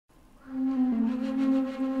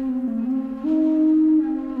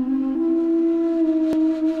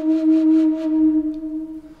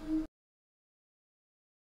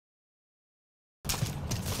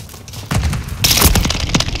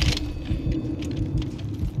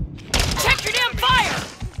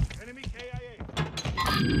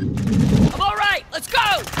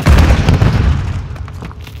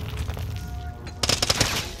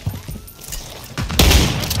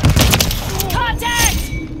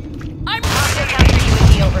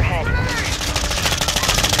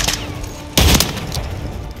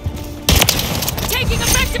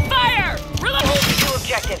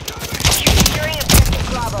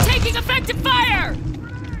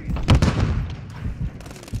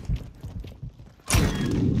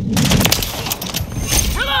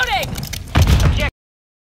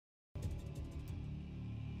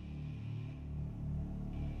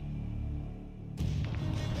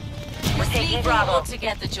to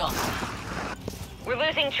get the job. We're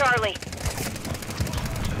losing Charlie.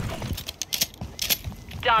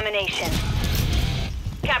 Domination.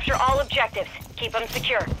 Capture all objectives. Keep them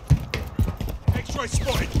secure. X-ray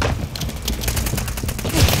spotted.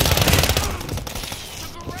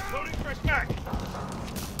 Loading fresh back.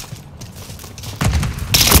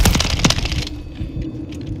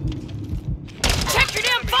 Check your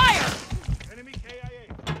damn fire! Enemy KIA.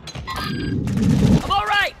 I'm all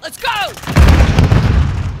right. Let's go!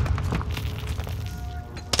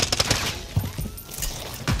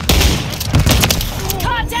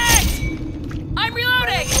 Contact! I'm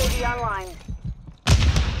reloading! UAV online.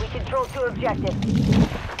 We control 2 objectives.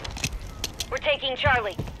 We're taking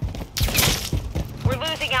Charlie. We're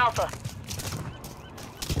losing Alpha.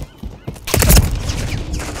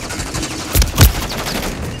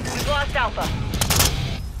 We've lost Alpha.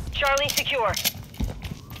 Charlie secure.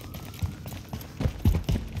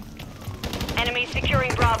 Enemy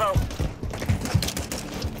securing Bravo.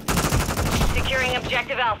 Securing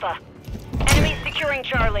objective Alpha. Enemy securing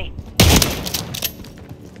Charlie.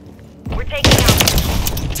 We're taking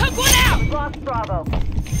Alpha. Took one out! We've lost Bravo.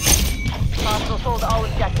 Hostiles hold all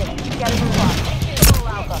objectives. Gotta move on. Take control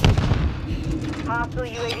Alpha. Hostile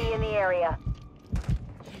UAV in the area.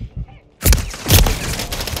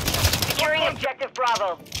 Securing objective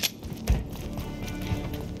Bravo.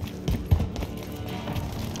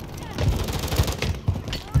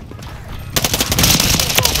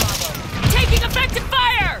 Control Bravo. Taking effective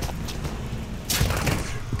fire!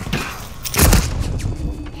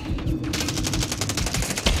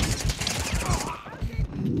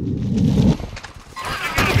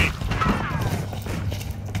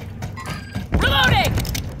 Reloading!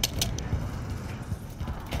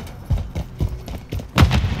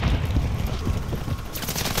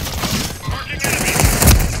 Marking enemy.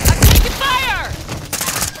 I'm taking fire!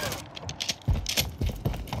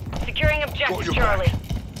 Securing Got objective your Charlie. back.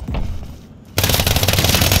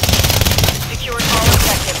 Secured all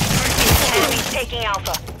objectives. Enemies taking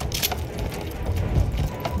Alpha.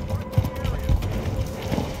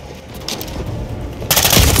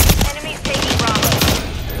 Enemies taking Bravo.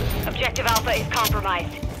 Objective Alpha is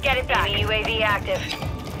compromised. Get it back. Enemy UAV active.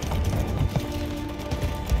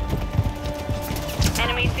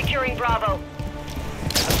 Enemies securing Bravo.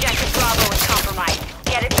 Objective Bravo is compromised.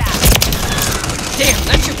 Get it back. Damn,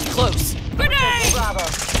 that shit was close. Taking Grenade! Bravo.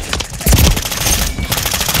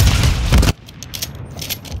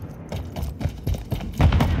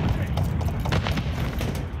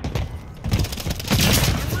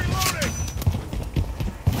 Reloading.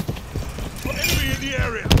 Enemy in the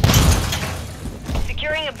area.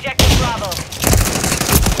 Securing objective Bravo.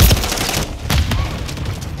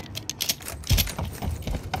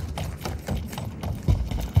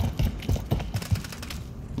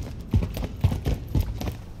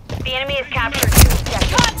 The enemy has captured 2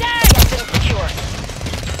 objectives. Contact! Get them secure.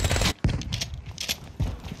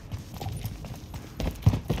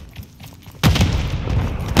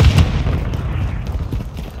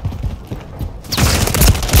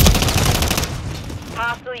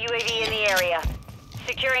 Hostile UAV in the area.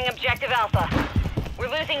 Securing objective Alpha. We're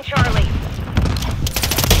losing Charlie.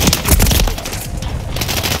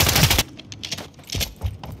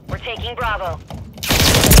 We're taking Bravo.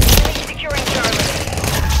 Enemy securing Charlie.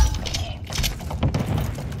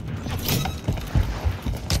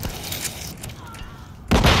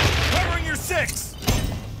 Covering your 6.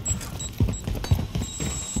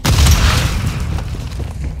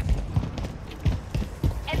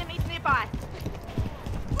 Enemies nearby.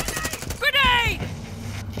 Grenade!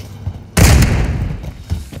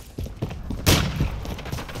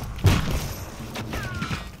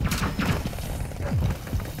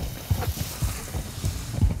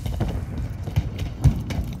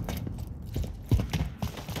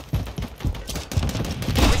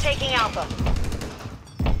 We're taking Alpha.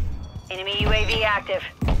 Enemy UAV active.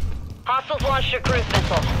 Hostiles launched a cruise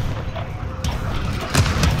missile.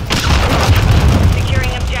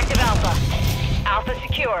 Securing objective Alpha. Alpha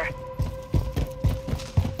secure.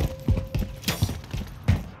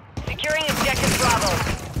 Securing objective Bravo.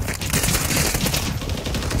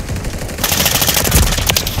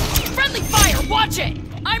 Friendly fire! Watch it!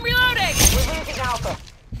 I'm reloading! We're losing Alpha.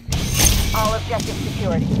 All objectives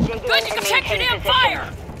secured. Dig in Good, you and can check your maintain damn position. fire!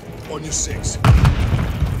 On your 6.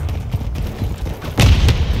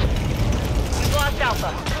 We've lost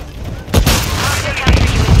Alpha. Hostile capture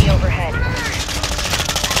UAV overhead.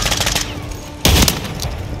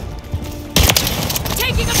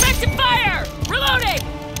 Taking effective fire! Reloading!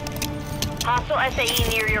 Hostile SAE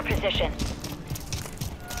near your position.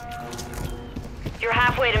 You're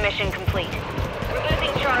halfway to mission complete. We're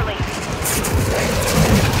losing Charlie.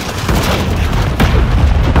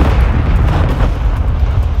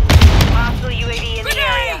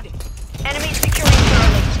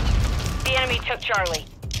 Charlie.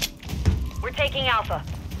 We're taking Alpha.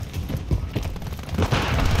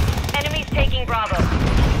 Enemies taking Bravo.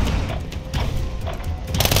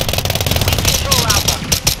 We control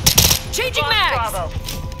Alpha. Changing Lost mags! Bravo.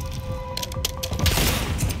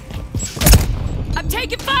 I'm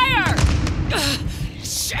taking fire! Ugh,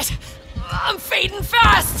 shit! I'm fading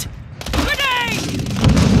fast! Grenade!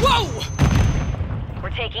 Whoa!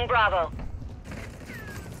 We're taking Bravo.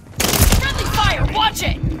 Friendly fire! Watch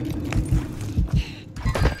it!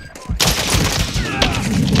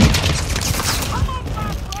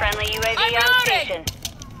 Friendly UAV I'm on reloading. station.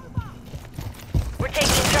 We're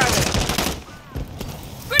taking Charlie.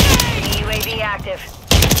 Grenade! UAV active.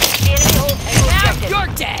 The enemy holds two Now objectives. you're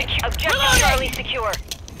dead! Objective Reloading! Charlie secure.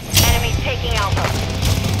 Enemies taking Alpha.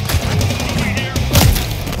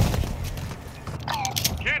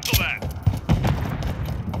 Cancel that.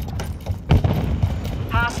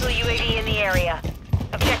 Hostile UAV in the area.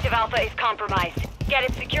 Objective Alpha is compromised. Get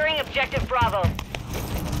it, securing Objective Bravo.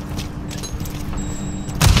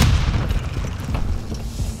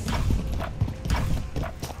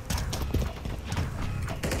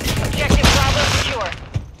 Objective Bravo secure.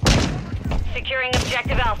 Securing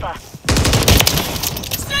Objective Alpha.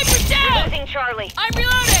 Sniper down! Losing Charlie. I'm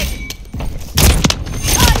reloading!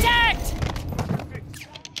 Contact!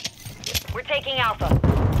 We're taking Alpha.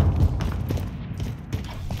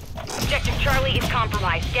 Objective Charlie is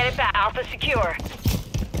compromised. Get it back. Alpha secure.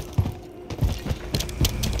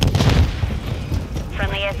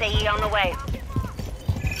 Friendly SAE on the way.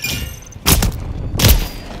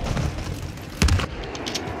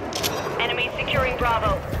 Enemies securing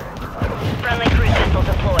Bravo. Friendly cruise missile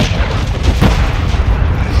deployed.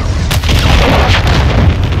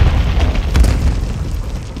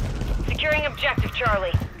 Securing Objective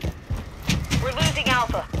Charlie. We're losing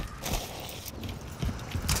Alpha.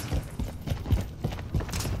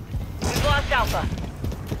 We've lost Alpha.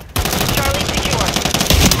 Charlie secure.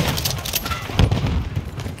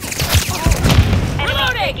 Enemy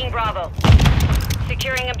Reloading! taking Bravo.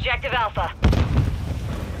 Securing Objective Alpha.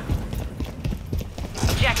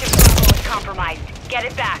 Objective Bravo is compromised. Get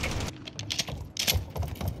it back.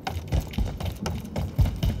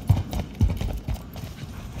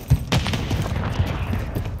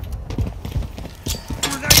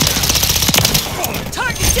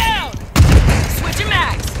 Target down! Switching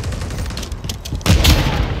mags!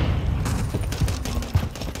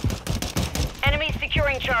 Enemies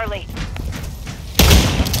securing Charlie.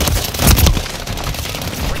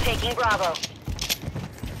 We're taking Bravo.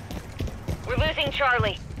 We're losing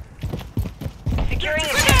Charlie. Securing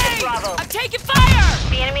Objective Grenade! Bravo. I'm taking fire!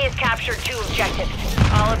 The enemy has captured 2 objectives.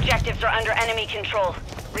 All objectives are under enemy control.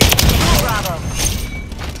 Retaking Bravo.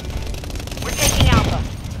 We're taking Alpha.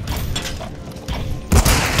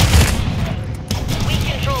 We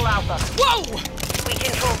control Alpha. Whoa! We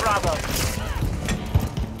control Bravo.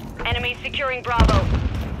 Enemy securing Bravo.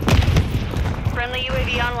 Friendly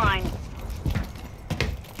UAV online.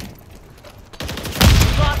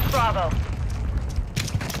 Lost Bravo.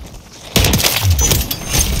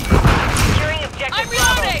 Securing Objective I'm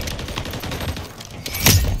Bravo. reloading!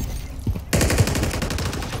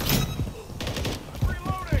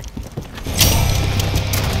 Reloading.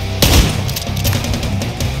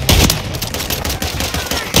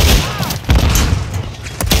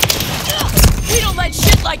 We don't let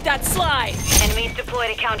shit like that slide! Enemies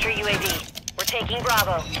deployed a counter UAV. We're taking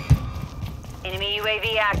Bravo. Enemy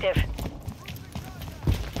UAV active.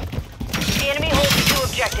 The enemy holds 2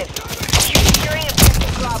 objectives. Securing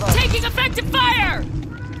Objective Bravo. Taking effective fire!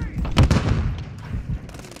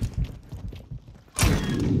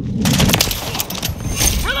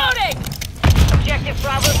 Reloading! Objective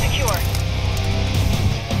Bravo secure.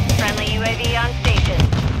 Friendly UAV on station.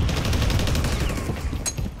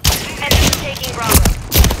 Enemy taking Bravo.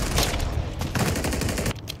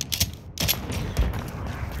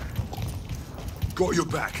 Got your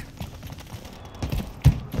back.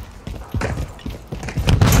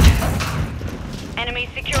 Enemy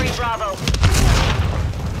securing Bravo.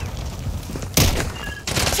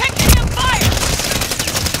 Check the damn fire!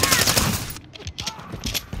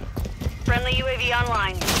 Friendly UAV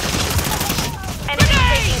online. Enemy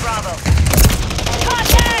taking Bravo. Enemy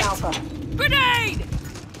taking Alpha. Grenade!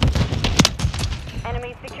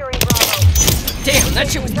 Enemy securing Bravo. Damn, that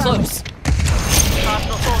shit was close.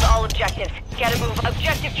 Hostiles hold all objectives. Get a move.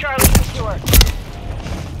 Objective Charlie secure.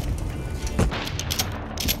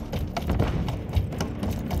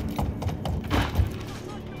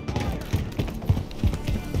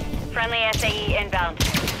 Friendly SAE inbound.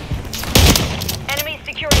 Enemy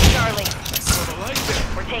securing Charlie. Sort of like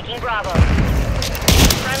that. We're taking Bravo.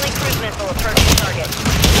 Friendly cruise missile approaching target.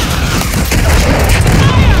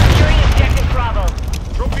 Securing objective Bravo.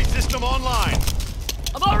 Trophy system online.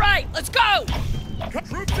 I'm all right. Let's go.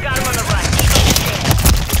 Troops Got him on the run.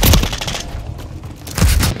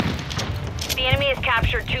 The enemy has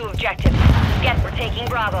captured 2 objectives. We're taking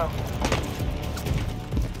Bravo.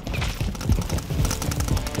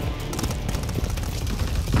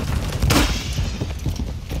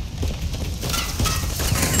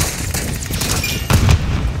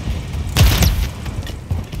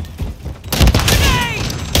 Grenade!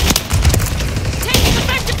 Taking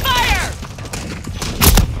effective fire!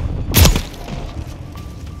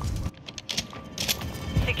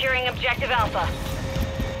 Securing objective Alpha.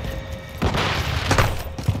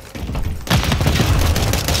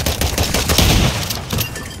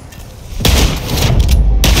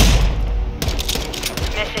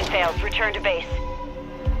 Mission failed. Return to base.